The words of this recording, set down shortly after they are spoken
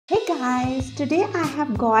guys, today I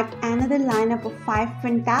have got another lineup of 5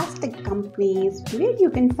 fantastic companies where you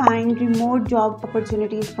can find remote job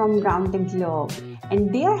opportunities from around the globe,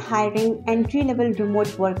 and they are hiring entry-level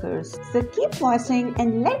remote workers. So keep watching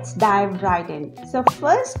and let's dive right in. So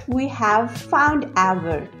first we have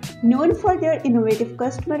FoundEver, known for their innovative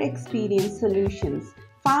customer experience solutions.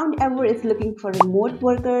 FoundEver is looking for remote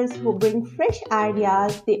workers who bring fresh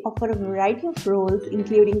ideas. They offer a variety of roles,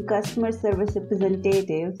 including customer service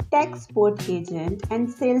representatives, tech support agent, and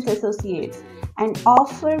sales associates, and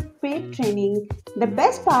offer paid training. The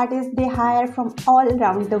best part is they hire from all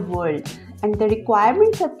around the world, and the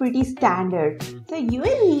requirements are pretty standard. So you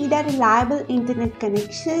will need a reliable internet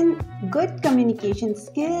connection, good communication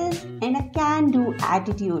skills, and a can-do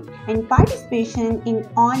attitude, and participation in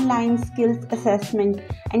online skills assessment.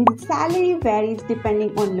 And the salary varies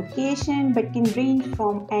depending on location but can range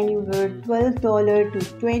from anywhere $12 to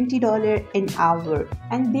 $20 an hour.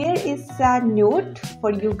 And there is a note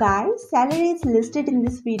for you guys. Salaries listed in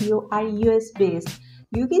this video are US based.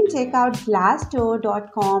 You can check out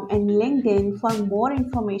Glassdoor.com and LinkedIn for more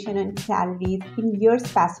information on salaries in your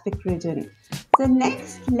specific region. So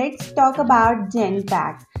next, let's talk about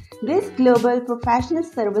Genpact. This global professional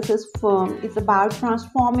services firm is about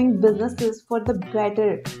transforming businesses for the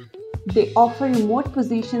better. They offer remote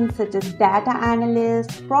positions such as data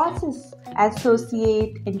analyst, process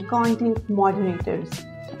associate, and content moderators.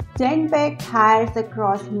 Genpact hires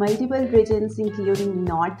across multiple regions including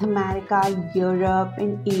North America, Europe,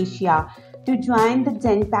 and Asia to join the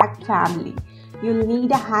Genpact family. You'll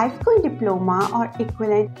need a high school diploma or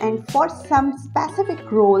equivalent, and for some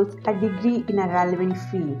specific roles, a degree in a relevant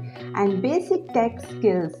field, and basic tech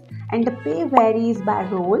skills. And the pay varies by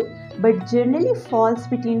role, but generally falls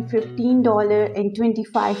between $15 and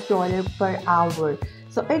 $25 per hour.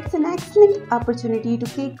 So it's an excellent opportunity to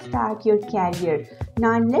kickstart your career.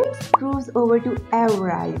 Now let's cruise over to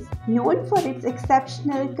Everise, known for its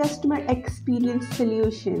exceptional customer experience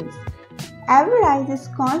solutions. Everise is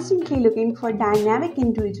constantly looking for dynamic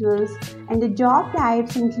individuals, and the job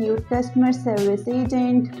types include customer service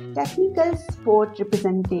agent, technical support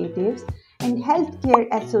representatives, and healthcare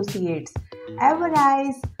associates.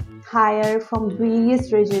 Everise hire from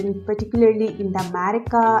various regions, particularly in the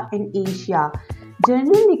America and Asia.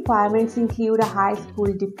 General requirements include a high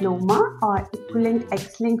school diploma or equivalent,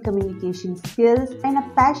 excellent communication skills, and a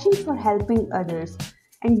passion for helping others.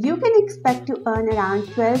 And you can expect to earn around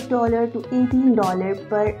 $12 to $18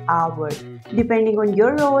 per hour, depending on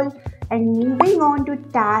your role. And moving on to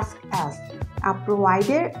TaskUs, a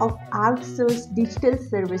provider of outsourced digital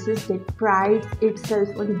services that prides itself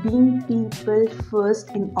on being people first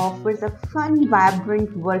and offers a fun,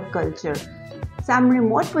 vibrant work culture. Some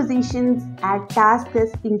remote positions at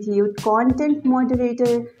TaskUs include content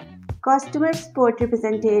moderator, customer support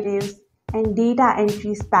representatives, and data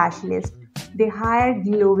entry specialists. They hire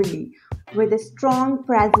globally with a strong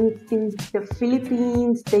presence in the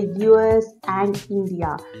Philippines, the US, and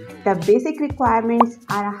India. The basic requirements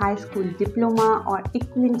are a high school diploma or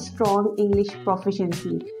equivalent strong English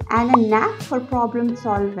proficiency and a knack for problem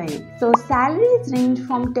solving. So salaries range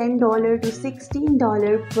from $10 to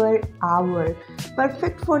 $16 per hour,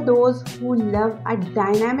 perfect for those who love a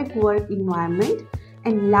dynamic work environment.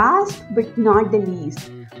 And last but not the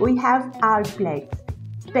least, we have Outplex,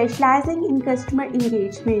 specializing in customer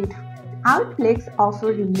engagement. Outplex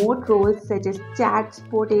offer remote roles such as chat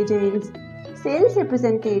support agents, sales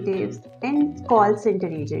representatives, and call center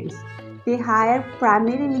agents. They hire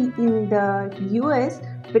primarily in the US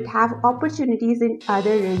but have opportunities in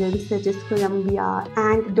other regions such as Colombia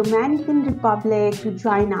and Dominican Republic to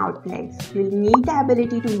join Outplex. You'll need the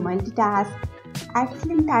ability to multitask,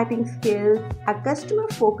 excellent typing skills, a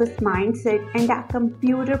customer-focused mindset, and a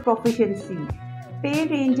computer proficiency. Pay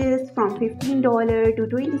ranges from $15 to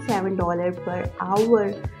 $27 per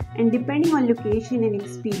hour, and depending on location and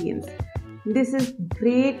experience. This is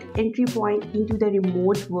great entry point into the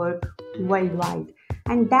remote work worldwide.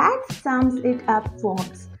 And that sums it up,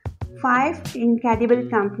 folks. 5 incredible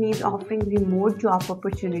companies offering remote job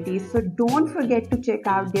opportunities. So don't forget to check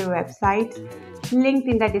out their websites, linked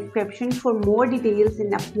in the description for more details,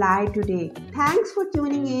 and apply today. Thanks for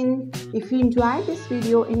tuning in. If you enjoyed this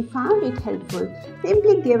video and found it helpful,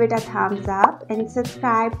 simply give it a thumbs up and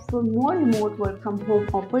subscribe for more remote work from home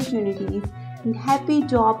opportunities, and happy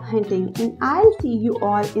job hunting, and I'll see you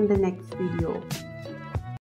all in the next video.